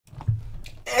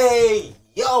Hey,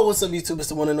 yo, what's up, YouTube? It's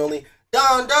the one and only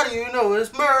Don Daddy. You know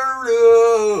it's murder.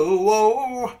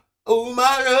 Whoa, oh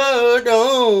my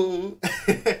God,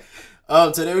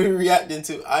 Don. Today we're reacting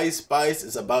to Ice Spice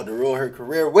is about to ruin her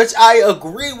career, which I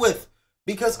agree with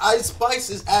because Ice Spice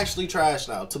is actually trash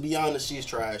now. To be honest, she's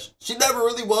trash. She never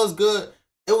really was good.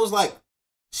 It was like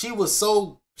she was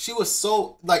so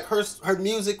like her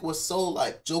music was so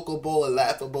like jokeable and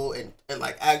laughable and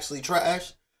like actually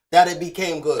trash that it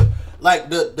became good. Like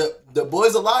the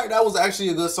Boy's a Liar, that was actually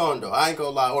a good song though. I ain't gonna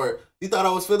lie. Or you thought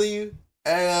I was feeling you?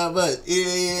 But I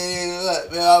ain't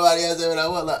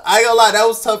gonna lie, that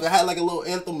was tough. It had like a little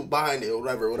anthem behind it or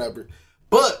whatever.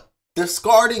 But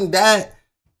discarding that,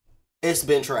 it's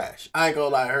been trash. I ain't gonna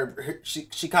lie.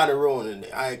 She kind of ruining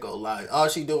it. I ain't gonna lie. All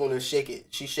she doing is shake it.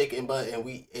 She shaking butt,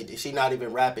 and she not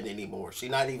even rapping anymore. She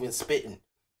not even spitting.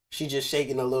 She just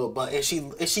shaking a little butt, and she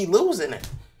losing it.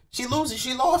 She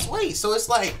lost weight, so it's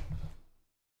like,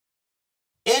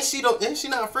 and she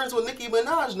not friends with Nicki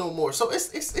Minaj no more. So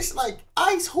it's like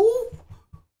Ice who?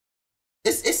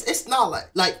 It's not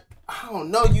like I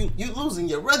don't know. You losing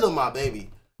your rhythm, my baby.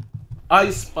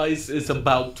 Ice Spice is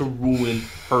about to ruin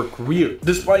her career.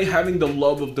 Despite having the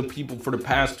love of the people for the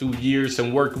past 2 years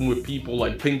and working with people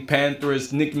like Pink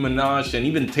Pantheress, Nicki Minaj, and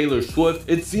even Taylor Swift,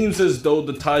 it seems as though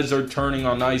the tides are turning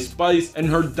on Ice Spice and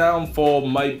her downfall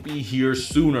might be here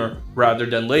sooner rather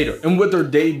than later. And with her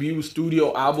debut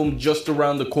studio album just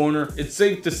around the corner, it's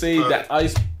safe to say that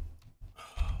Ice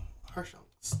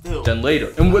still than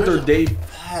later. And with her debut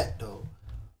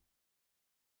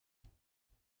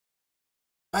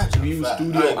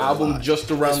studio album just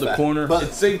around the corner,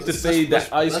 it's safe to say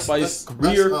that Ice Spice's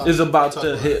career is about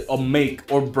to hit a make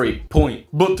or break point.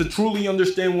 But to truly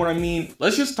understand what I mean,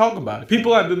 let's just talk about it.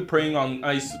 People have been preying on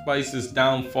Ice Spice's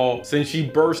downfall since she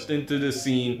burst into the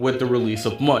scene with the release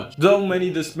of Munch. Though many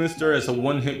dismissed her as a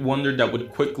one-hit wonder that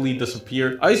would quickly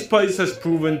disappear, Ice Spice has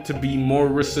proven to be more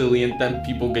resilient than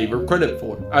people gave her credit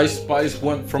for. Ice Spice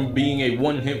went from being a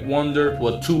one-hit wonder to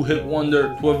a two-hit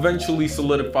wonder to eventually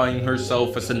solidifying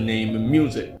herself as a name in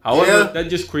music. However, that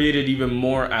just created even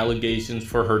more allegations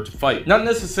for her to fight. Not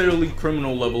necessarily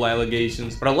criminal level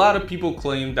allegations, but a lot of people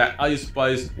claim that Ice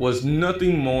Spice was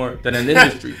nothing more than an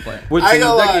industry plant, which in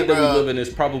the decade that we live in is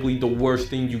probably the worst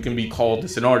thing you can be called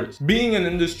as an artist. Being an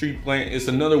industry plant is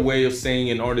another way of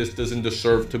saying an artist doesn't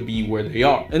deserve to be where they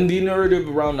are. And the narrative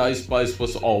around Ice Spice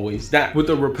was always that. With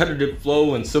a repetitive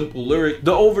flow and simple lyric,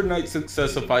 the overnight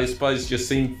success of Ice Spice just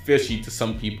seemed fishy to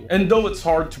some people. And though it's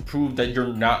hard to prove that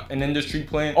you're not an industry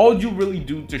plant, all you really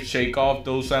do to shake off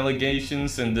those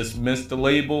allegations and dismiss the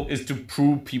label is to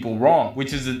prove people wrong,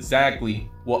 which is exactly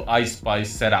what Ice Spice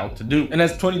set out to do. And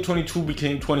as 2022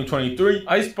 became 2023,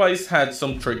 Ice Spice had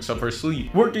some tricks up her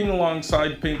sleeve. Working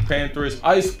alongside Pink Pantheress,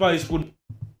 Ice Spice would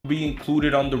be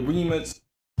included on the remix.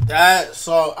 That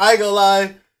song, I ain't gonna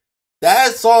lie,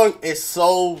 that song is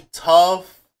so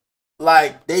tough.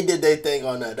 Like, they did their thing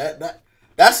on that.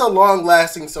 That's a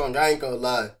long-lasting song. I ain't gonna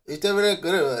lie. It's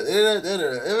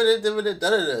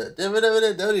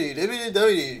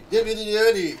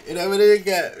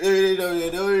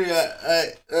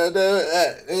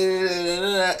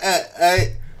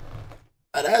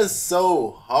that's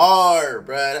so hard,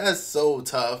 bro. That's so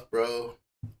tough, bro.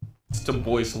 It's the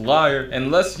Boy's a Liar, and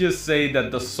let's just say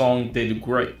that the song did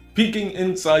great. Peaking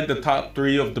inside the top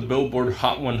 3 of the Billboard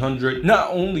Hot 100,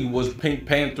 not only was Pink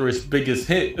Pantheress' biggest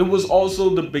hit, it was also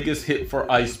the biggest hit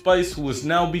for Ice Spice, who is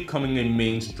now becoming a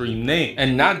mainstream name.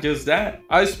 And not just that,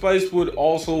 Ice Spice would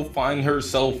also find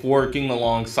herself working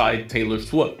alongside Taylor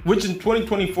Swift, which in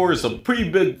 2024 is a pretty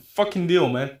big fucking deal,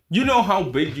 man. You know how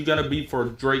big you gotta be for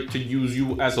Drake to use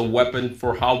you as a weapon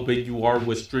for how big you are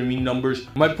with streaming numbers?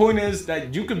 My point is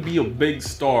that you could be a big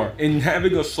star and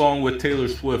having a song with Taylor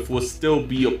Swift will still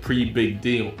be a pretty big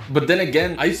deal. But then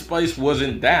again, Ice Spice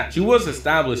wasn't that. She was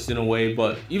established in a way,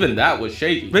 but even that was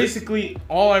shaky. Basically,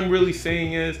 all I'm really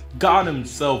saying is God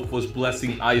himself was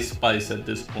blessing Ice Spice at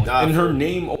this point. And her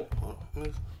name...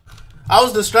 I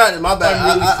was distracted, my bad.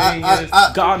 All I'm really saying is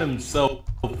God himself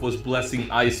was blessing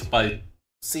Ice Spice.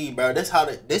 See, bro, this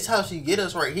how she get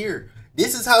us right here.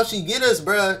 This is how she get us,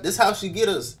 bro. This how she get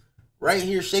us. Right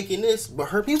here shaking this, but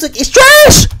her music is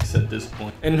trash at this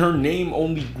point. And her name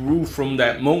only grew from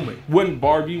that moment. When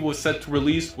Barbie was set to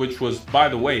release, which was, by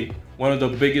the way, one of the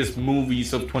biggest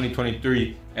movies of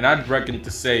 2023, and I'd reckon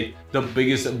to say the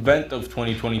biggest event of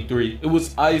 2023, it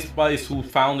was Ice Spice who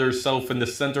found herself in the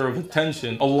center of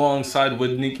attention alongside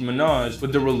with Nicki Minaj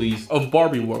with the release of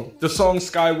Barbie World. The song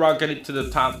skyrocketed to the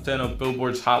top 10 of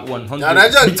Billboard's Hot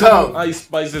 100, becoming Ice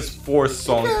Spice's 4th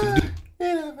song to do.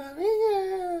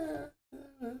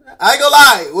 I ain't gonna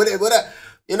lie,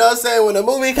 you know what I'm saying, when the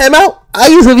movie came out, I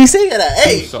used to be singing that.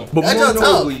 Hey, so. But more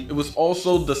notably, it was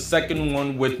also the second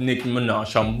one with Nicki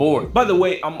Minaj on board. By the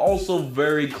way, I'm also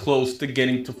very close to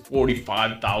getting to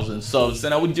 45,000 subs,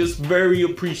 and I would just very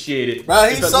appreciate it if at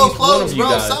least one of you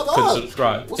guys could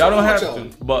subscribe. Y'all don't have to,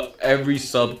 but every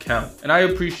sub counts, and I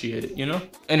appreciate it, you know?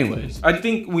 Anyways, I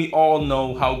think we all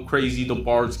know how crazy the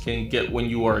bars can get when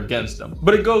you are against them,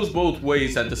 but it goes both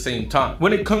ways at the same time.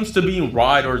 When it comes to being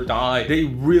ride or die, they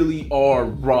really are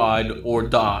ride or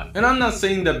die. And I'm not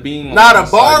saying that being on the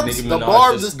Barbs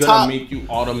is gonna top, make you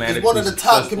automatically one of the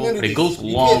top communities. It goes a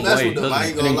long way,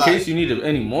 doesn't it? And in case you need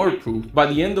any more proof, by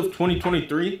the end of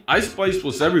 2023, Ice Spice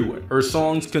was everywhere. Her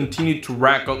songs continued to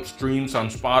rack up streams on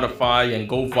Spotify and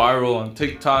go viral on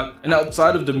TikTok. And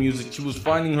outside of the music, she was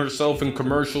finding herself in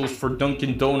commercials for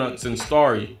Dunkin' Donuts and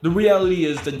Starry. The reality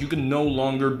is that you can no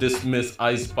longer dismiss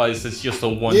Ice Spice as just a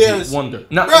one-hit wonder.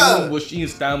 Not only was she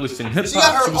established in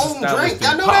hip-hop, she was established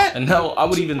in pop. And hell, I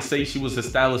would even say she was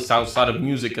established outside of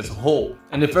music as a whole.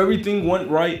 And if everything went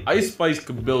right, Ice Spice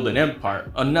could build an empire,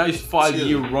 a nice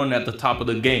 5-year run at the top of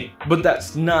the game. But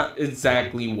that's not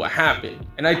exactly what happened.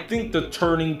 And I think the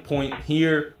turning point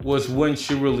here was when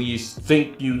she released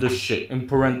Think You the Shit, in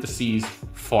parentheses,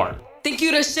 fart. Think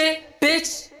you the shit,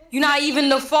 bitch? You're not even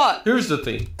the fault. Here's the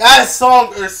thing. That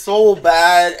song is so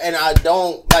bad, and I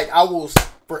will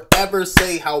forever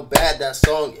say how bad that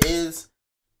song is.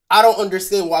 I don't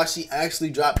understand why she actually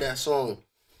dropped that song.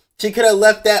 She could have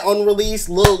left that unreleased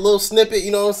little snippet,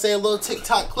 you know what I'm saying, little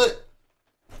TikTok clip.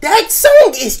 That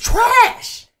song is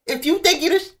trash. If you think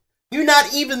you're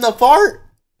not even the fart,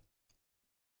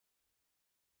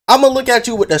 I'm gonna look at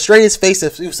you with the straightest face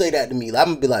if you say that to me. I'm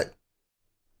gonna be like,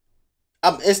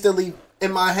 I'm instantly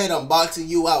in my head, I'm boxing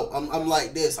you out. I'm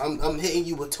like this. I'm hitting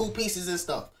you with 2 pieces and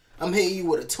stuff. I'm hitting you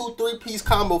with a 2-3-piece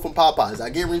combo from Popeyes. I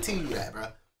guarantee you that, bro.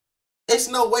 It's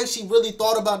no way she really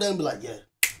thought about that and be like, yeah,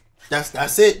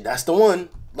 that's it. That's the one.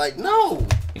 Like, no.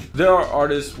 There are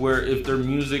artists where if their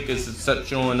music is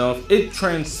exceptional enough, it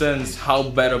transcends how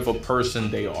bad of a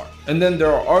person they are. And then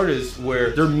there are artists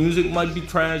where their music might be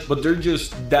trash, but they're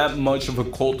just that much of a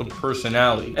cult of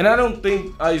personality. And I don't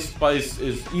think Ice Spice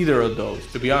is either of those,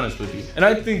 to be honest with you. And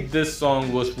I think this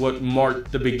song was what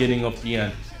marked the beginning of the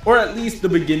end. Or at least the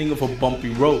beginning of a bumpy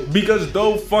road. Because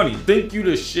though funny, think you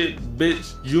the shit,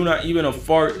 bitch, you not even a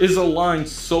fart, is a line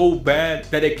so bad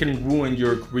that it can ruin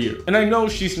your career. And I know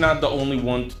she's not the only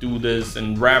one to do this,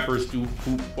 and rappers do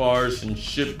poop bars and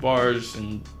shit bars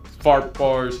and fart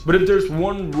bars. But if there's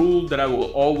one rule that I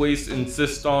will always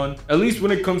insist on, at least when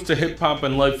it comes to hip hop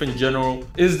and life in general,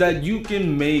 is that you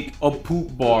can make a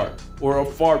poop bar or a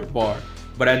fart bar,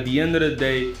 but at the end of the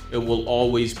day, it will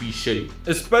always be shitty,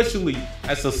 especially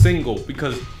as a single,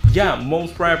 because yeah,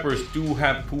 most rappers do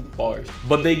have poop bars,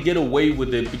 but they get away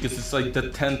with it because it's like the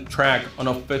 10th track on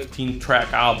a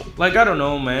 15-track album. Like, I don't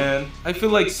know, man. I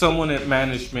feel like someone at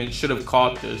management should have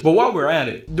caught this. But while we're at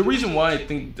it, the reason why I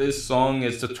think this song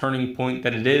is the turning point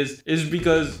that it is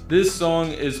because this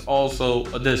song is also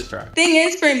a diss track. Thing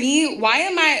is, for me, why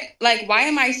am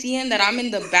I seeing that I'm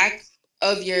in the back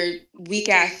of your weak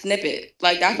ass snippet?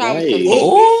 Like, that's why I was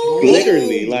confused.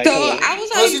 Literally, like, so I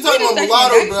was like, she's talking about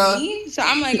mulatto, bro. Me? So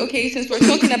I'm like, okay, since we're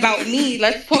talking about me,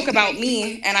 let's talk about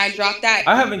me. And I dropped that.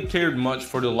 I haven't cared much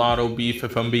for the Lotto beef,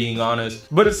 if I'm being honest,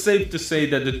 but it's safe to say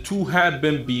that the two have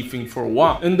been beefing for a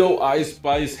while. And though Ice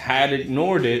Spice had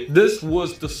ignored it, this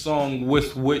was the song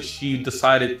with which she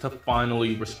decided to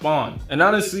finally respond. And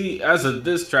honestly, as a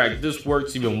diss track, this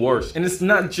works even worse. And it's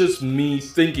not just me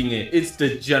thinking it, it's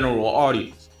the general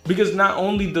audience. Because not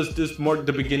only does this mark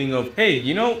the beginning of, hey,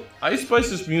 you know, Ice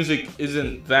Spice's music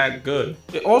isn't that good,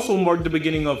 it also marked the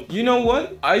beginning of, you know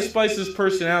what? Ice Spice's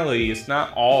personality is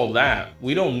not all that.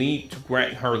 We don't need to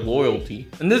grant her loyalty.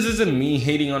 And this isn't me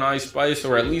hating on Ice Spice,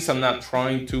 or at least I'm not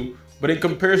trying to. But in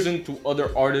comparison to other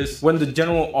artists, when the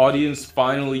general audience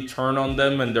finally turn on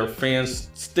them and their fans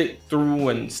stick through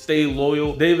and stay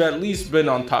loyal, they've at least been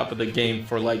on top of the game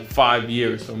for like 5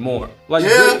 years or more. Like,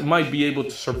 Drake might be able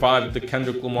to survive the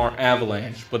Kendrick Lamar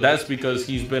avalanche, but that's because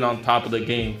he's been on top of the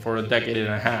game for a decade and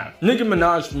a half. Nicki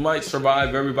Minaj might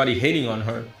survive everybody hating on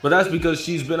her, but that's because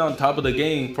she's been on top of the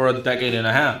game for a decade and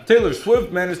a half. Taylor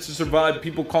Swift managed to survive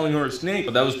people calling her a snake,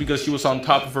 but that was because she was on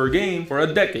top of her game for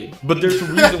a decade. But there's a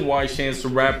reason why Chance the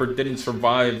Rapper didn't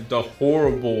survive the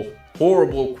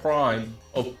horrible crime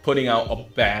of putting out a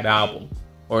bad album.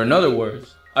 Or in other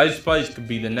words, Ice Spice could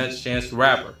be the next Chance the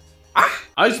Rapper.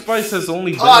 Ice Spice has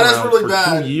only been around really for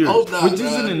bad. 2 years, Not, which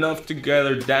isn't enough to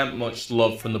gather that much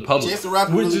love from the public.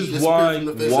 Which is why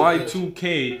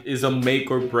Y2K is a make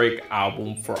or break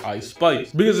album for Ice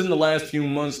Spice. Because in the last few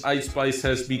months, Ice Spice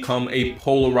has become a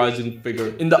polarizing figure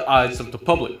in the eyes of the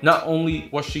public. Not only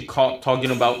was she caught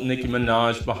talking about Nicki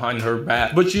Minaj behind her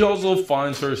back, but she also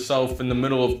finds herself in the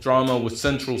middle of drama with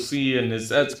Central C and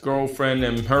his ex-girlfriend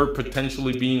and her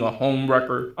potentially being a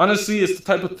homewrecker. Honestly, it's the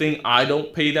type of thing I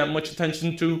don't pay that much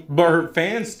attention to, but her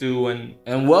fans do,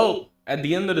 and well, at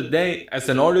the end of the day, as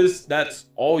an artist, that's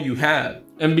all you have.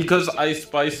 And because Ice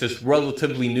Spice is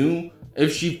relatively new,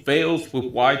 if she fails with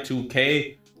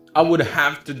Y2K, I would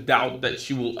have to doubt that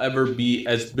she will ever be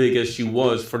as big as she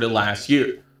was for the last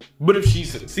year. But if she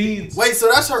succeeds... Wait,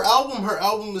 so that's her album? Her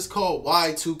album is called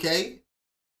Y2K?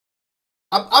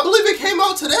 I believe it came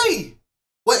out today.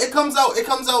 Wait, it comes out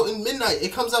in midnight.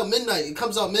 It comes out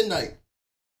midnight.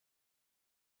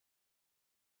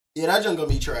 Yeah, that junk gonna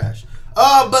be trash.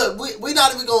 But we're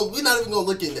not even gonna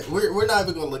look into it. We're not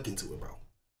even gonna look into it, bro.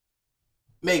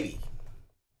 Maybe.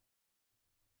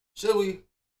 Should we?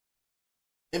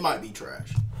 It might be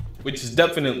trash. Which is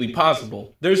definitely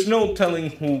possible. There's no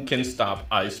telling who can stop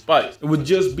Ice Spice. It would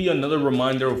just be another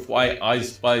reminder of why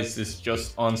Ice Spice is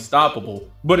just unstoppable.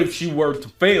 But if she were to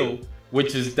fail,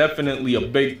 which is definitely a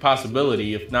big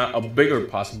possibility, if not a bigger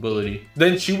possibility,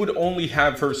 then she would only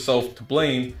have herself to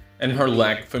blame and her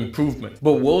lack of improvement.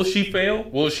 But will she fail?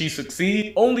 Will she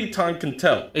succeed? Only time can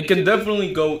tell. It can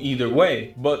definitely go either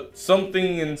way, but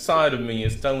something inside of me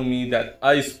is telling me that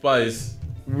Ice Spice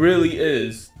really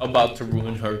is about to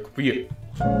ruin her career.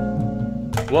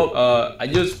 Well, I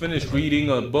just finished reading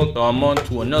a book. I'm on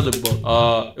to another book.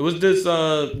 It was this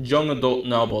young adult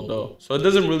novel though, so it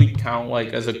doesn't really count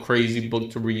like as a crazy book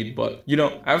to read. But you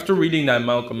know, after reading that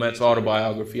Malcolm X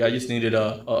autobiography, I just needed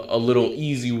a little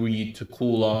easy read to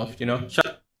cool off. You know.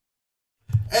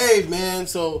 Hey man,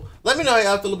 so let me know how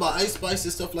y'all feel about Ice Spice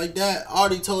and stuff like that. I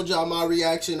already told y'all my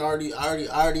reaction. I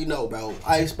already know, bro.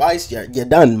 Ice Spice, you're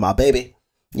done, my baby.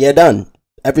 You're done.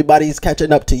 Everybody's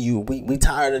catching up to you. We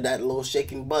tired of that little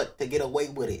shaking butt to get away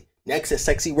with it. Next is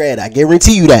Sexy Red. I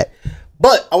guarantee you that.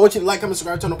 But I want you to like, comment,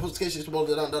 subscribe, turn on notifications. I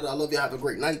love you. Have a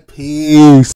great night. Peace.